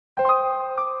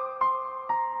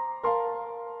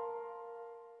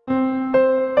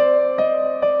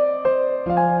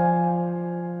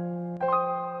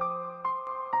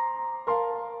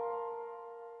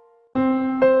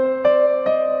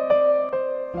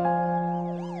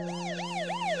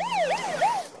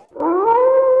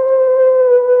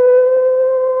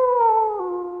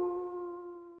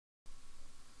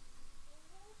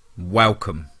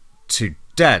Welcome to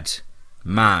Dead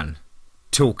Man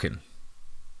Talking.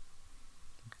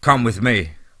 Come with me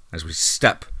as we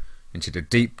step into the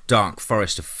deep dark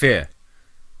forest of fear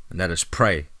and let us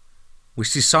pray we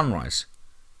see sunrise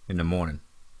in the morning.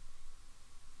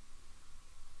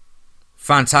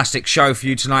 Fantastic show for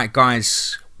you tonight,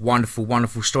 guys.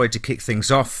 Wonderful story to kick things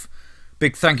off.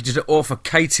 Big thank you to the author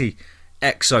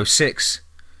Katietex06.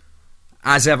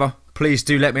 As ever, please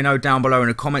do let me know down below in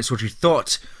the comments what you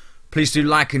thought. Please do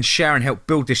like and share and help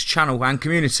build this channel and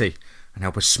community and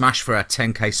help us smash for our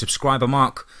 10k subscriber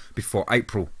mark before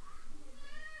April.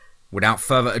 Without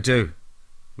further ado,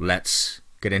 let's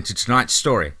get into tonight's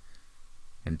story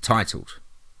entitled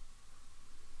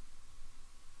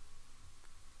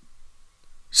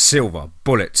Silver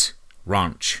Bullet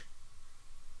Ranch.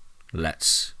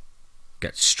 Let's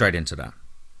get straight into that.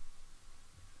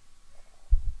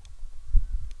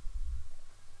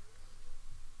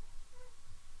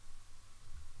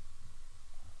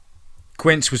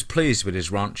 Quint was pleased with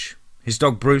his ranch, his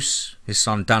dog Bruce, his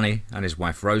son Danny and his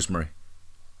wife Rosemary.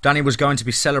 Danny was going to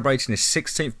be celebrating his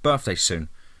 16th birthday soon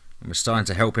and was starting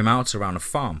to help him out around the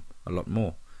farm a lot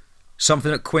more.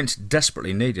 Something that Quint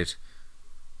desperately needed.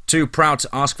 Too proud to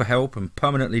ask for help and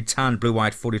permanently tanned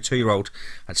blue-eyed 42-year-old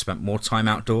had spent more time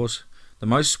outdoors than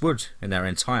most would in their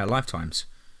entire lifetimes.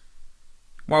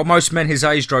 While most men his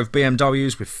age drove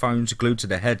BMWs with phones glued to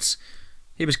their heads,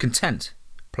 he was content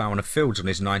ploughing the fields on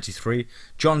his 93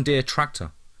 John Deere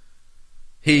tractor.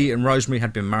 He and Rosemary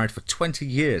had been married for 20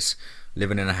 years,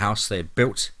 living in a house they had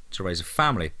built to raise a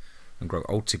family and grow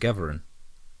old together in.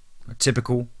 A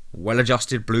typical,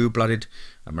 well-adjusted, blue-blooded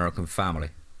American family.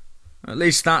 At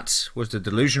least that was the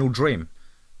delusional dream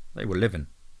they were living.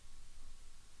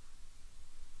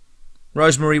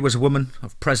 Rosemary was a woman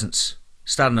of presence.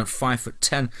 Standing at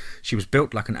 5'10", she was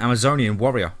built like an Amazonian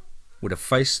warrior, with a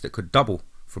face that could double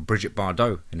for Bridget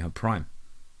Bardot in her prime.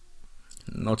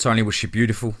 Not only was she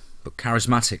beautiful, but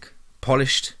charismatic,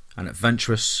 polished and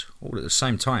adventurous all at the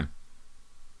same time.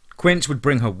 Quint would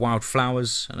bring her wild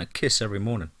flowers and a kiss every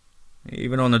morning.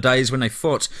 Even on the days when they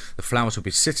fought, the flowers would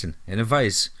be sitting in a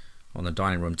vase on the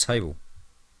dining room table.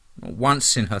 Not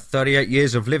once in her 38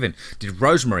 years of living did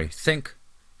Rosemary think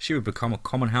she would become a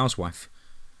common housewife.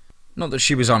 Not that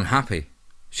she was unhappy,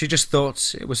 she just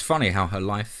thought it was funny how her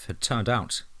life had turned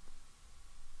out.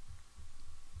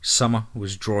 Summer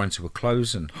was drawing to a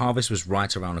close and harvest was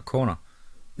right around the corner.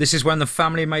 This is when the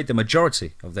family made the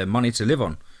majority of their money to live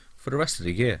on for the rest of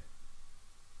the year.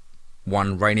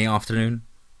 One rainy afternoon,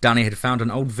 Danny had found an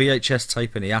old VHS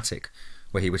tape in the attic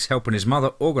where he was helping his mother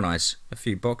organise a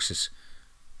few boxes.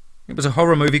 It was a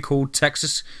horror movie called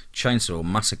Texas Chainsaw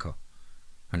Massacre,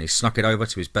 and he snuck it over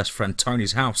to his best friend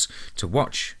Tony's house to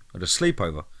watch at a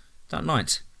sleepover that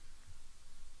night.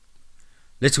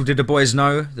 Little did the boys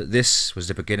know that this was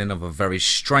the beginning of a very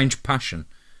strange passion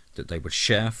that they would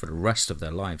share for the rest of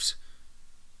their lives.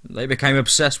 They became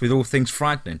obsessed with all things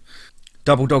frightening,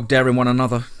 double-dog daring one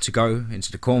another to go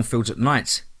into the cornfields at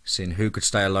night, seeing who could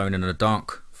stay alone in the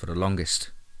dark for the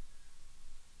longest.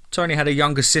 Tony had a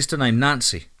younger sister named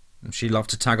Nancy, and she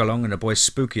loved to tag along in the boys'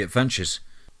 spooky adventures,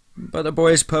 but the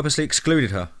boys purposely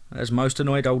excluded her, as most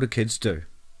annoyed older kids do.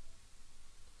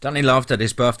 Danny loved that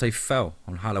his birthday fell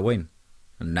on Halloween,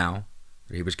 and now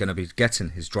that he was going to be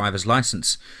getting his driver's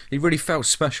license, he really felt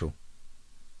special.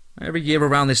 Every year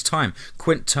around this time,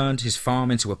 Quint turned his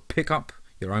farm into a pick-up,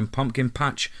 your own pumpkin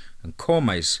patch and corn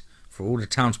maze for all the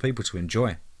townspeople to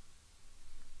enjoy.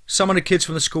 Some of the kids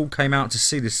from the school came out to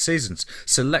see this season's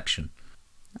selection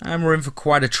and were in for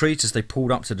quite a treat as they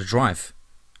pulled up to the drive.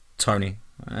 Tony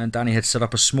and Danny had set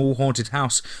up a small haunted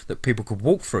house that people could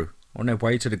walk through on their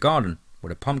way to the garden where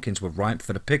the pumpkins were ripe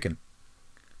for the picking.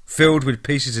 Filled with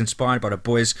pieces inspired by the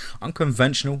boys'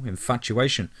 unconventional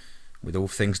infatuation with all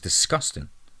things disgusting,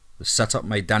 the setup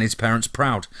made Danny's parents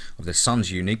proud of their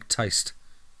son's unique taste.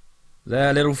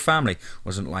 Their little family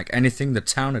wasn't like anything the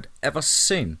town had ever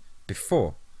seen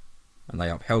before, and they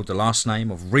upheld the last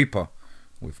name of Reaper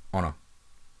with honour.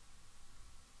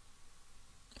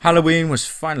 Halloween was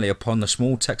finally upon the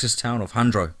small Texas town of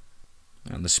Handro,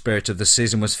 and the spirit of the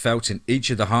season was felt in each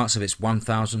of the hearts of its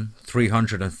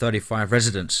 1,335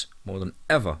 residents more than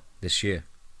ever this year.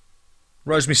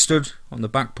 Rosemary stood on the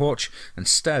back porch and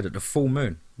stared at the full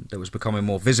moon that was becoming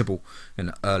more visible in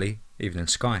the early evening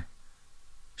sky.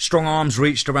 Strong arms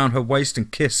reached around her waist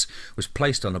and kiss was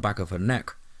placed on the back of her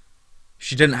neck.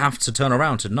 She didn't have to turn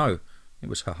around to know it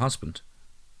was her husband.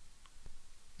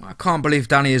 I can't believe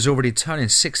Danny is already turning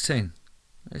 16.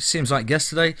 It seems like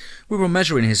yesterday we were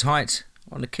measuring his height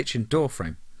on the kitchen door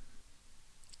frame.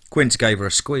 Quint gave her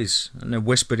a squeeze and then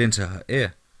whispered into her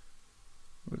ear,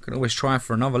 We can always try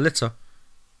for another litter."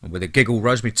 And with a giggle,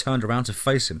 Rosemary turned around to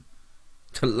face him.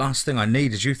 "The last thing I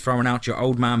need is you throwing out your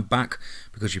old man back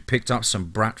because you picked up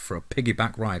some brat for a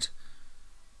piggyback ride."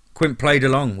 Quint played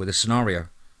along with the scenario.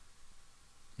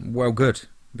 "Well, good,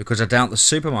 because I doubt the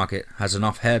supermarket has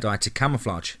enough hair dye to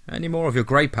camouflage any more of your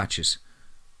grey patches."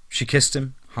 She kissed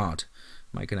him hard,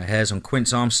 making her hairs on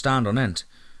Quint's arm stand on end.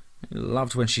 He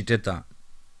loved when she did that.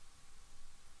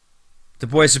 The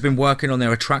boys had been working on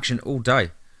their attraction all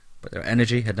day, but their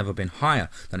energy had never been higher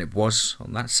than it was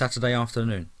on that Saturday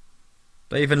afternoon.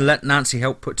 They even let Nancy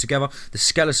help put together the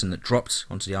skeleton that dropped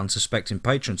onto the unsuspecting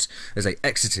patrons as they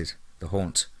exited the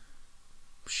haunt.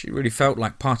 She really felt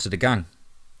like part of the gang.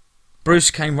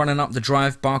 Bruce came running up the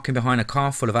drive, barking behind a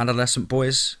car full of adolescent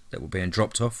boys that were being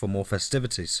dropped off for more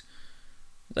festivities.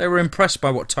 They were impressed by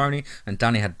what Tony and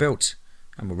Danny had built,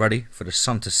 and were ready for the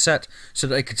sun to set so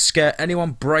that they could scare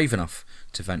anyone brave enough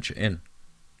to venture in.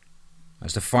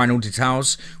 As the final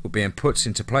details were being put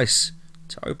into place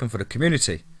to open for the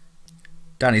community,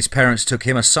 Danny's parents took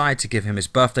him aside to give him his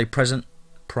birthday present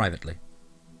privately.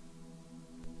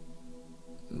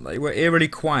 They were eerily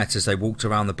quiet as they walked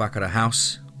around the back of the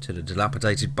house to the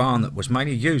dilapidated barn that was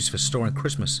mainly used for storing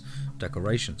Christmas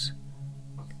decorations.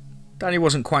 Danny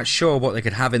wasn't quite sure what they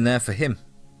could have in there for him,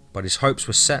 but his hopes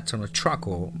were set on a truck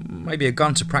or maybe a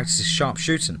gun to practice his sharp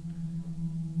shooting.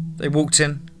 They walked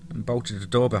in and bolted the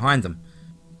door behind them.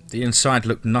 The inside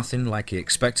looked nothing like he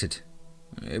expected.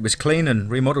 It was clean and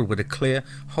remodelled with a clear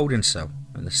holding cell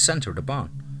in the centre of the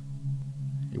barn.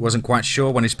 He wasn't quite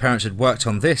sure when his parents had worked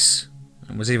on this,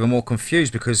 and was even more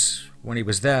confused because when he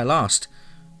was there last,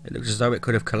 it looked as though it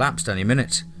could have collapsed any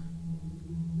minute.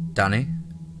 "Danny,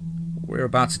 we're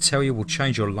about to tell you will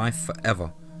change your life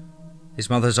forever." His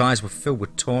mother's eyes were filled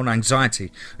with torn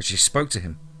anxiety as she spoke to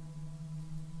him.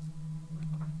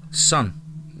 "Son,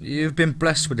 you've been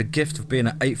blessed with the gift of being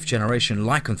an 8th generation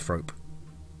lycanthrope."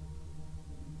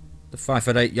 The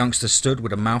 5'8" youngster stood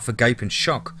with a mouth agape in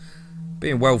shock,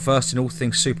 being well versed in all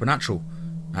things supernatural,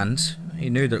 and he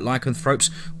knew that lycanthropes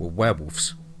were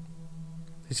werewolves.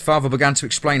 His father began to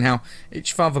explain how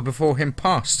each father before him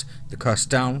passed the curse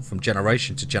down from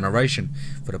generation to generation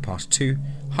for the past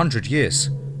 200 years,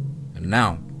 and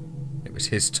now it was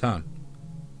his turn.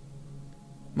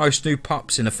 Most new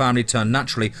pups in the family turned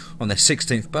naturally on their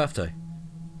 16th birthday,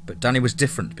 but Danny was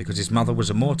different because his mother was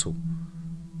immortal.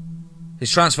 His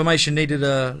transformation needed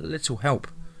a little help.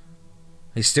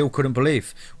 He still couldn't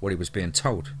believe what he was being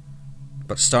told,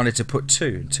 but started to put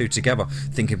two and two together,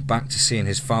 thinking back to seeing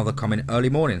his father come in early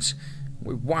mornings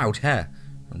with wild hair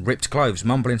and ripped clothes,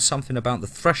 mumbling something about the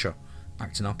thresher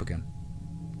acting up again.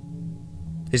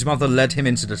 His mother led him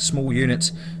into the small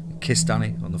unit and kissed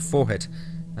Danny on the forehead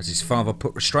as his father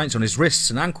put restraints on his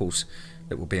wrists and ankles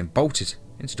that were being bolted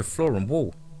into the floor and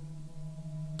wall.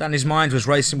 Danny's mind was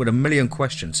racing with a million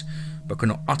questions, but could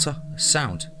not utter a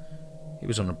sound. He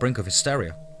was on the brink of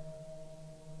hysteria.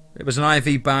 There was an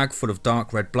IV bag full of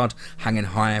dark red blood hanging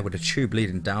high with a tube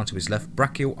leading down to his left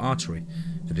brachial artery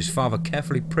that his father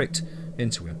carefully pricked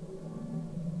into him.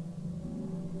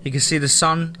 He could see the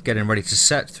sun getting ready to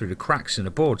set through the cracks in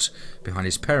the boards behind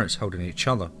his parents holding each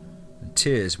other, and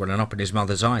tears welling up in his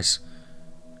mother's eyes.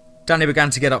 Danny began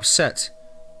to get upset.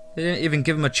 They didn't even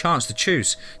give him a chance to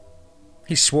choose.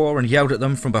 He swore and yelled at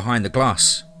them from behind the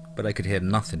glass, but they could hear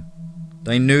nothing.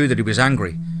 They knew that he was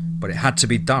angry, but it had to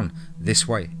be done this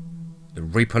way. The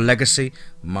Reaper legacy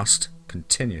must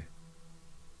continue.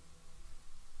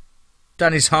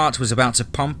 Danny's heart was about to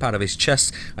pump out of his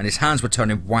chest, and his hands were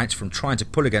turning white from trying to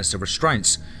pull against the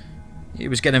restraints. He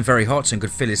was getting very hot and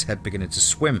could feel his head beginning to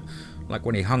swim, like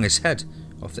when he hung his head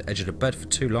off the edge of the bed for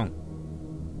too long.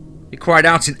 He cried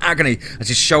out in agony as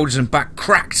his shoulders and back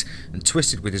cracked and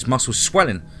twisted with his muscles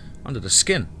swelling under the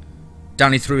skin.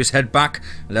 Danny threw his head back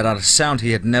and let out a sound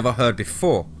he had never heard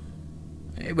before.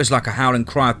 It was like a howling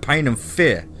cry of pain and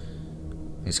fear.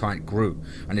 His height grew,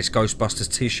 and his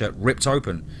Ghostbusters t-shirt ripped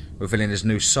open, revealing his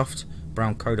new soft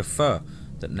brown coat of fur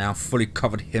that now fully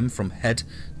covered him from head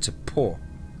to paw.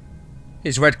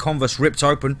 His red Converse ripped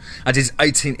open, and his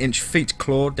 18-inch feet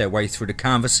clawed their way through the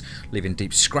canvas, leaving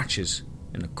deep scratches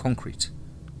in the concrete.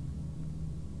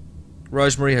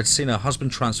 Rosemary had seen her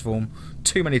husband transform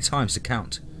too many times to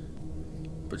count,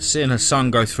 but seeing her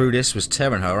son go through this was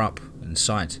tearing her up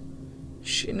inside.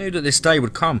 She knew that this day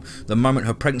would come the moment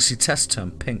her pregnancy test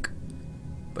turned pink,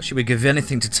 but she would give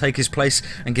anything to take his place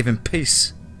and give him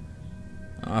peace.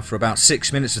 After about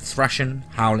 6 minutes of thrashing,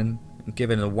 howling, and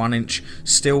giving the 1-inch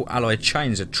steel alloy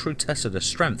chains a true test of their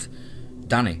strength,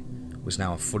 Danny was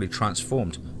now a fully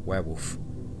transformed werewolf.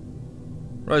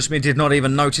 Rosemary did not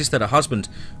even notice that her husband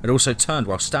had also turned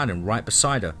while standing right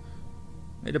beside her.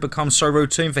 It had become so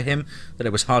routine for him that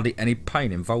there was hardly any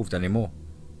pain involved anymore.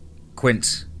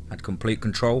 Quint had complete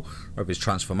control over his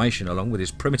transformation along with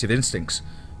his primitive instincts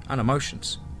and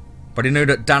emotions. But he knew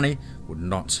that Danny would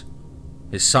not.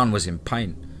 His son was in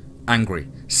pain, angry,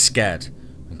 scared,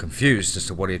 and confused as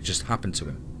to what had just happened to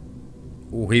him.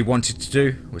 All he wanted to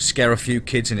do was scare a few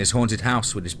kids in his haunted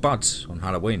house with his buds on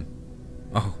Halloween.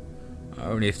 Oh,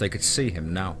 only if they could see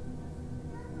him now.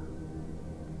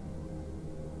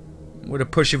 With a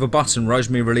push of a button,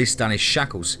 Rosemary released Danny's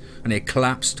shackles, and he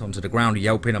collapsed onto the ground,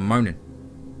 yelping and moaning.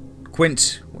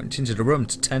 Quint went into the room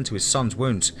to tend to his son's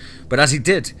wounds, but as he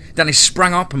did, Danny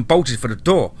sprang up and bolted for the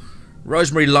door.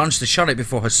 Rosemary lunged to shut it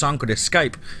before her son could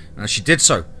escape, and as she did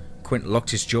so, Quint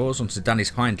locked his jaws onto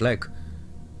Danny's hind leg.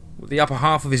 With the upper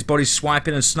half of his body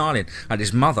swiping and snarling at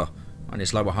his mother, and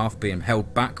his lower half being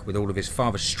held back with all of his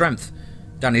father's strength,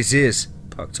 Danny's ears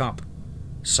perked up.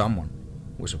 Someone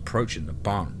was approaching the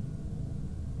barn.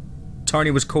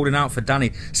 Tony was calling out for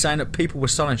Danny, saying that people were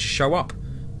starting to show up,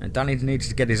 and Danny needed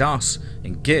to get his ass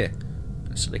in gear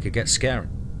so they could get scaring.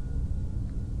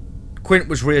 Quint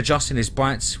was readjusting his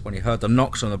bites when he heard the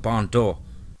knocks on the barn door.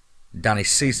 Danny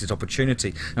seized his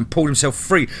opportunity and pulled himself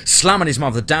free, slamming his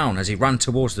mother down as he ran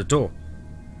towards the door.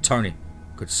 Tony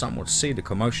could somewhat see the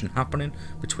commotion happening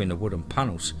between the wooden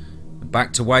panels, and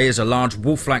backed away as a large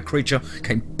wolf-like creature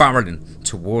came barreling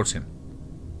towards him.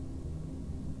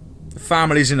 The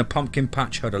families in the pumpkin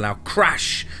patch heard a loud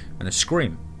crash and a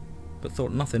scream, but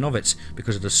thought nothing of it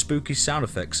because of the spooky sound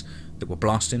effects that were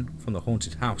blasting from the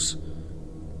haunted house.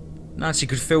 Nancy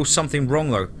could feel something wrong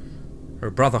though.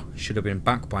 Her brother should have been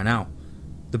back by now.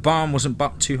 The barn wasn't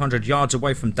but 200 yards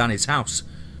away from Danny's house.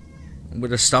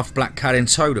 With a stuffed black cat in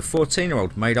tow, the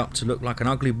 14-year-old, made up to look like an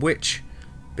ugly witch,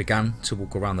 began to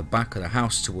walk around the back of the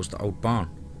house towards the old barn.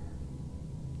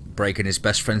 Breaking his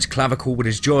best friend's clavicle with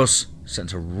his jaws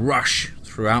sent a rush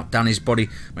throughout Danny's body,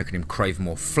 making him crave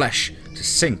more flesh to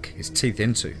sink his teeth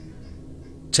into.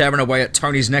 Tearing away at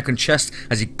Tony's neck and chest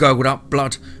as he gurgled up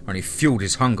blood, and he fueled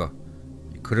his hunger.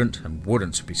 He couldn't and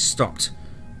wouldn't be stopped.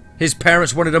 His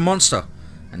parents wanted a monster,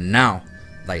 and now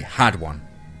they had one.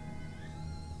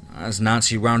 As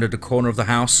Nancy rounded the corner of the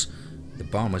house, the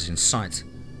barn was in sight,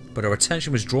 but her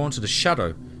attention was drawn to the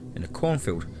shadow in the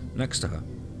cornfield next to her.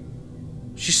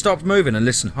 She stopped moving and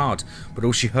listened hard, but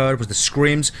all she heard was the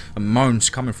screams and moans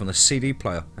coming from the CD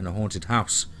player in the haunted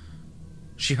house.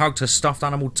 She hugged her stuffed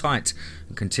animal tight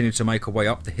and continued to make her way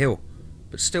up the hill,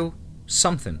 but still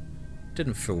something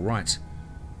didn't feel right.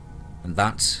 And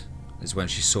that is when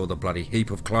she saw the bloody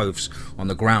heap of clothes on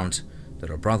the ground that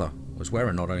her brother was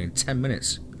wearing not only 10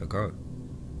 minutes ago.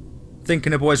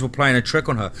 Thinking the boys were playing a trick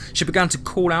on her, she began to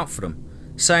call out for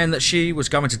them, saying that she was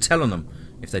going to tell on them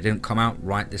if they didn't come out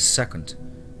right this second.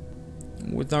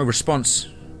 With no response,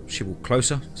 she walked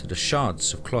closer to the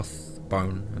shards of cloth,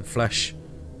 bone and flesh.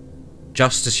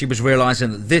 Just as she was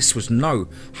realizing that this was no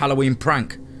Halloween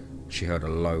prank, she heard a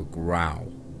low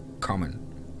growl coming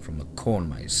from the corn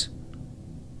maze.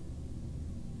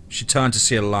 She turned to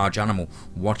see a large animal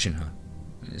watching her,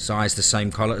 its eyes the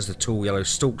same colour as the tall yellow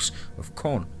stalks of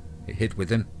corn it hid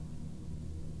within.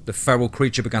 The feral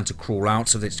creature began to crawl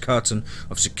out of its curtain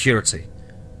of security.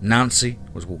 Nancy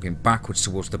was walking backwards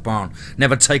towards the barn,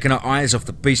 never taking her eyes off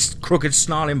the beast's crooked,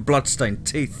 snarling, blood-stained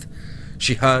teeth.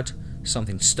 She heard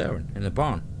something stirring in the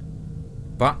barn,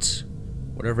 but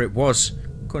whatever it was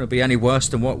couldn't be any worse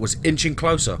than what was inching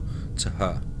closer to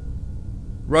her.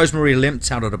 Rosemary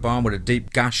limped out of the barn with a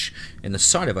deep gash in the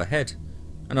side of her head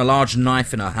and a large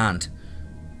knife in her hand.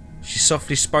 She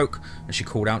softly spoke and she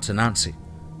called out to Nancy,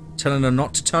 telling her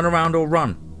not to turn around or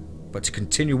run, but to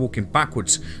continue walking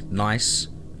backwards, nice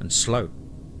and slow.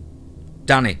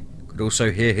 Danny could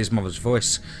also hear his mother's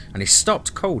voice, and he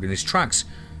stopped cold in his tracks,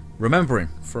 remembering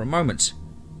for a moment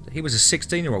that he was a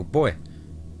 16-year-old boy,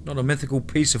 not a mythical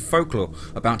piece of folklore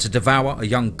about to devour a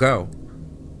young girl.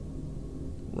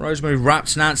 Rosemary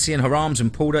wrapped Nancy in her arms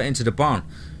and pulled her into the barn,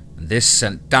 and this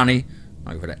sent Danny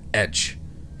over the edge,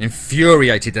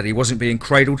 infuriated that he wasn't being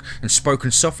cradled and spoken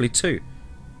softly to.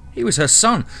 He was her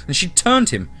son, and she turned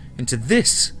him into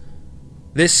this.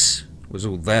 This was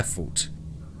all their fault,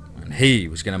 and he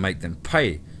was going to make them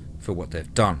pay for what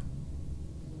they've done.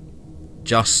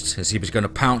 Just as he was going to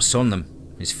pounce on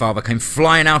them, his father came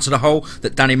flying out of the hole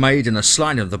that Danny made in the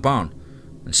sliding of the barn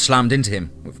and slammed into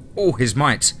him with all his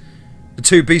might. The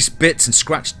two beasts bit and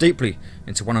scratched deeply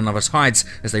into one another's hides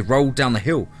as they rolled down the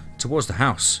hill towards the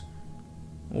house.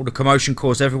 All the commotion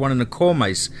caused everyone in the corn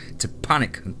maze to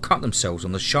panic and cut themselves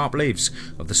on the sharp leaves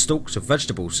of the stalks of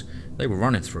vegetables they were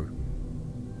running through.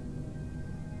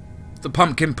 The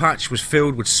pumpkin patch was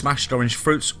filled with smashed orange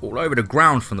fruits all over the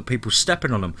ground from the people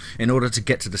stepping on them in order to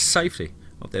get to the safety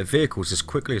of their vehicles as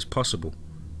quickly as possible.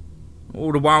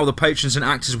 All the while, the patrons and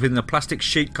actors within the plastic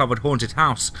sheet-covered haunted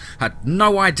house had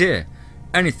no idea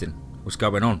anything was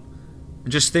going on,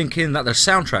 and just thinking that the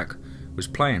soundtrack was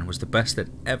playing was the best they'd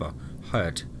ever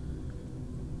heard.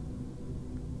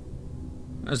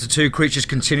 As the two creatures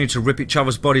continued to rip each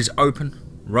other's bodies open,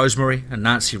 Rosemary and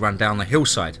Nancy ran down the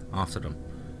hillside after them.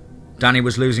 Danny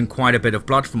was losing quite a bit of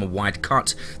blood from a wide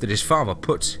cut that his father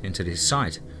put into his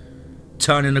side,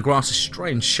 turning the grass a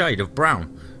strange shade of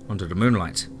brown under the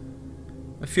moonlight.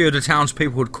 A few of the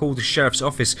townspeople had called the sheriff's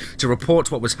office to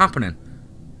report what was happening,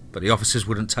 but the officers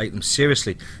wouldn't take them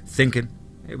seriously, thinking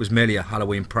it was merely a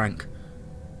Halloween prank.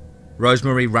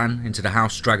 Rosemary ran into the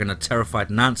house, dragging a terrified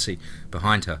Nancy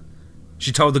behind her.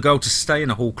 She told the girl to stay in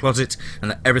the hall closet and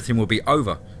that everything would be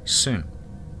over soon.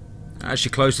 As she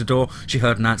closed the door, she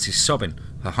heard Nancy sobbing.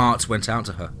 Her heart went out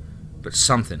to her, but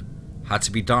something had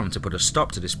to be done to put a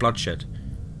stop to this bloodshed.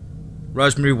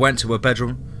 Rosemary went to her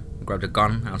bedroom and grabbed a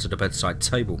gun out of the bedside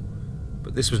table,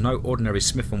 but this was no ordinary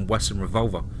Smith & Wesson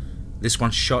revolver. This one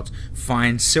shot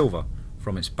fine silver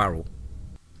from its barrel.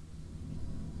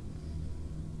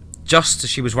 Just as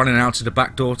she was running out of the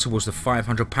back door towards the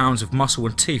 500 pounds of muscle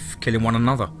and teeth killing one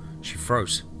another, she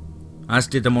froze, as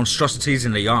did the monstrosities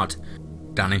in the yard.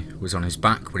 Danny was on his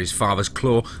back with his father's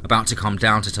claw about to come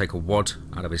down to take a wad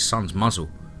out of his son's muzzle.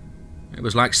 It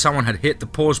was like someone had hit the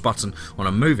pause button on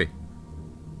a movie.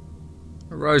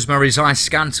 Rosemary's eyes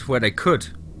scanned where they could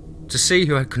to see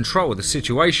who had control of the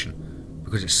situation,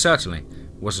 because it certainly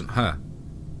wasn't her.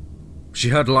 She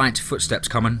heard light footsteps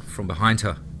coming from behind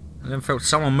her, and then felt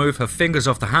someone move her fingers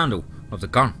off the handle of the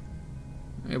gun.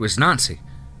 It was Nancy,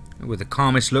 with the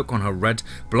calmest look on her red,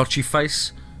 blotchy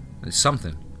face, and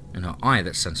something in her eye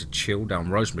that sent a chill down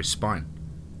Rosemary's spine.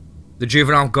 The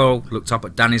juvenile girl looked up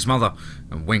at Danny's mother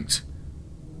and winked.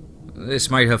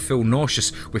 This made her feel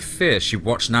nauseous. With fear, she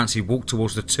watched Nancy walk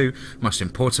towards the two most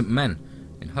important men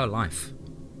in her life.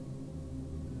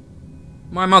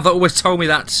 My mother always told me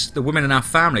that the women in our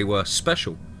family were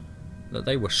special, that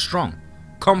they were strong,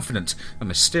 confident and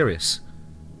mysterious.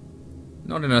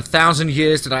 Not in 1,000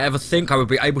 years did I ever think I would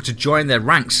be able to join their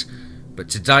ranks, but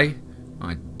today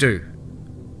I do.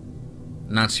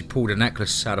 Nancy pulled a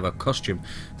necklace out of her costume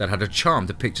that had a charm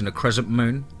depicting a crescent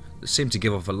moon that seemed to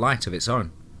give off a light of its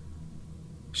own.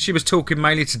 She was talking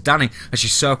mainly to Danny as she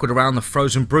circled around the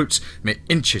frozen brutes mere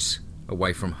inches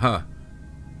away from her.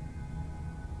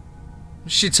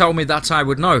 She told me that I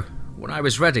would know when I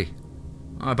was ready.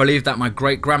 I believe that my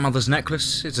great-grandmother's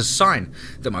necklace is a sign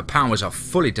that my powers are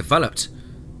fully developed.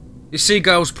 You see,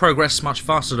 girls progress much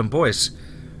faster than boys,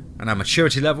 and our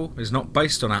maturity level is not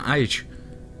based on our age,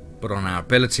 but on our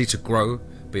ability to grow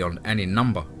beyond any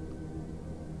number.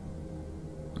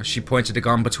 As she pointed the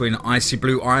gun between the icy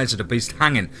blue eyes of the beast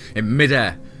hanging in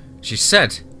mid-air, she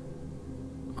said,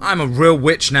 "I'm a real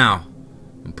witch now,"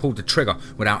 and pulled the trigger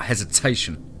without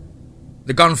hesitation.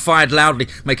 The gun fired loudly,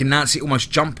 making Nancy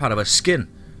almost jump out of her skin.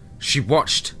 She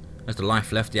watched as the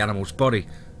life left the animal's body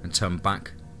and turned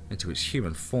back into its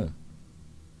human form.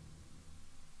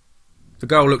 The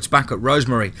girl looked back at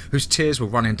Rosemary, whose tears were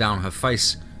running down her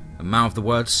face, and mouthed the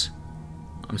words,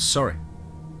 "I'm sorry,"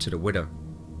 to the widow.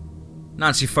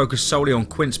 Nancy focused solely on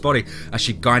Quint's body as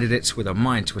she guided it with her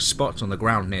mind to a spot on the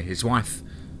ground near his wife.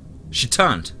 She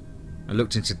turned and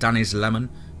looked into Danny's lemon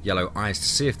yellow eyes to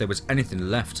see if there was anything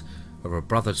left of her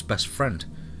brother's best friend.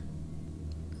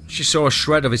 She saw a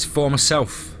shred of his former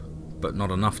self, but not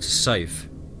enough to save.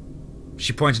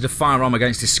 She pointed a firearm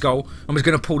against his skull and was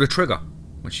going to pull the trigger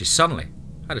when she suddenly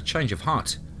had a change of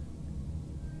heart.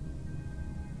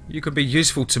 "You can be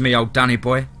useful to me, old Danny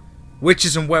boy.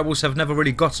 Witches and werewolves have never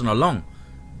really gotten along,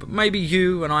 but maybe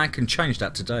you and I can change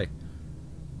that today."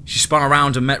 She spun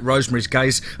around and met Rosemary's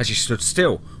gaze as she stood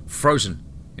still, frozen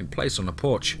in place on the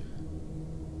porch.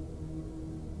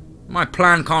 "My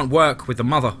plan can't work with the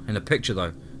mother in the picture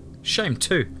though. Shame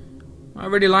too. I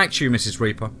really liked you, Mrs.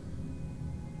 Reaper.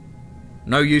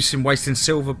 No use in wasting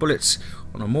silver bullets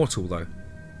on a mortal though."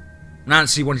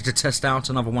 Nancy wanted to test out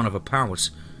another one of her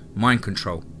powers, mind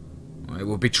control. It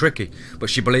would be tricky, but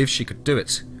she believed she could do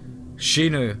it. She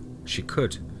knew she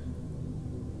could.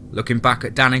 Looking back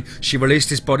at Danny, she released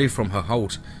his body from her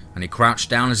hold, and he crouched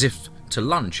down as if to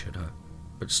lunge at her,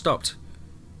 but stopped.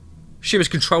 She was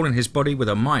controlling his body with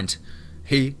her mind.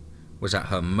 He was at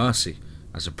her mercy,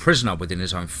 as a prisoner within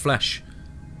his own flesh.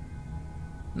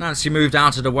 Nancy moved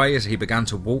out of the way as he began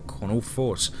to walk on all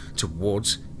fours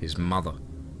towards his mother.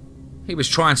 He was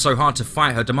trying so hard to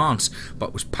fight her demands,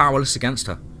 but was powerless against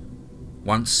her.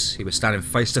 Once he was standing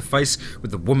face to face with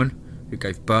the woman who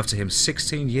gave birth to him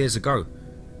 16 years ago.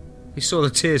 He saw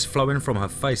the tears flowing from her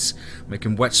face,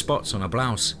 making wet spots on her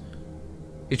blouse.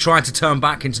 He tried to turn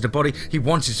back into the body he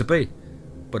wanted to be,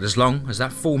 but as long as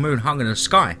that full moon hung in the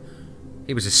sky,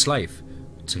 he was a slave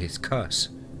to his curse.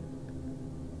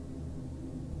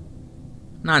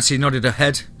 Nancy nodded her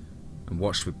head and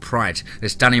watched with pride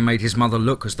as Danny made his mother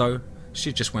look as though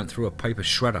she just went through a paper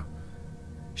shredder.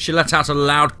 She let out a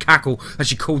loud cackle as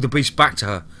she called the beast back to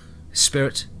her. His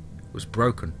spirit was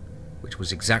broken, which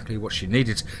was exactly what she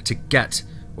needed to get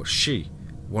what she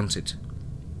wanted.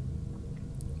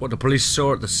 What the police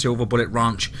saw at the Silver Bullet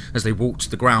Ranch as they walked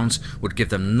the grounds would give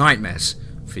them nightmares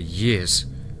for years.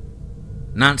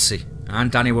 Nancy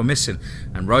and Danny were missing,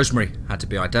 and Rosemary had to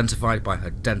be identified by her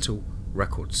dental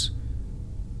records.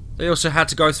 They also had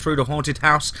to go through the haunted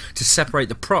house to separate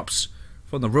the props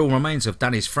from the real remains of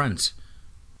Danny's friends.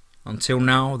 Until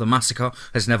now, the massacre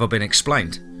has never been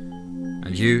explained.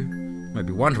 And you may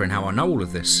be wondering how I know all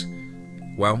of this.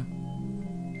 Well,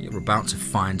 you're about to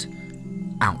find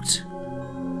out.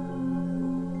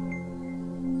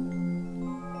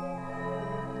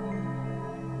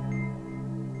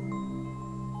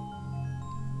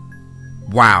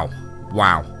 Wow.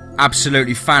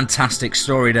 Absolutely fantastic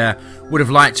story there. Would have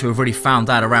liked to have really found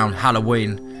that around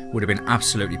Halloween. Would have been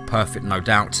absolutely perfect, no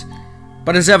doubt.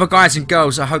 But as ever, guys and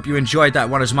girls, I hope you enjoyed that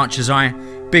one as much as I.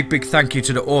 Big thank you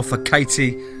to the author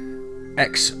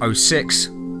Katietex06.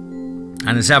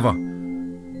 And as ever,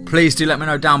 please do let me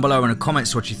know down below in the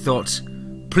comments what you thought.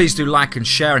 Please do like and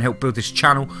share and help build this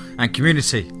channel and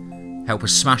community. Help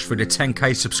us smash through the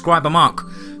 10k subscriber mark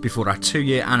before our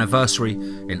 2-year anniversary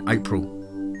in April.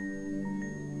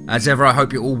 As ever, I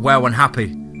hope you're all well and happy.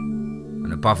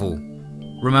 And above all,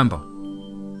 remember,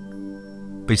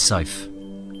 be safe,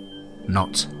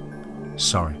 not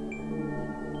sorry.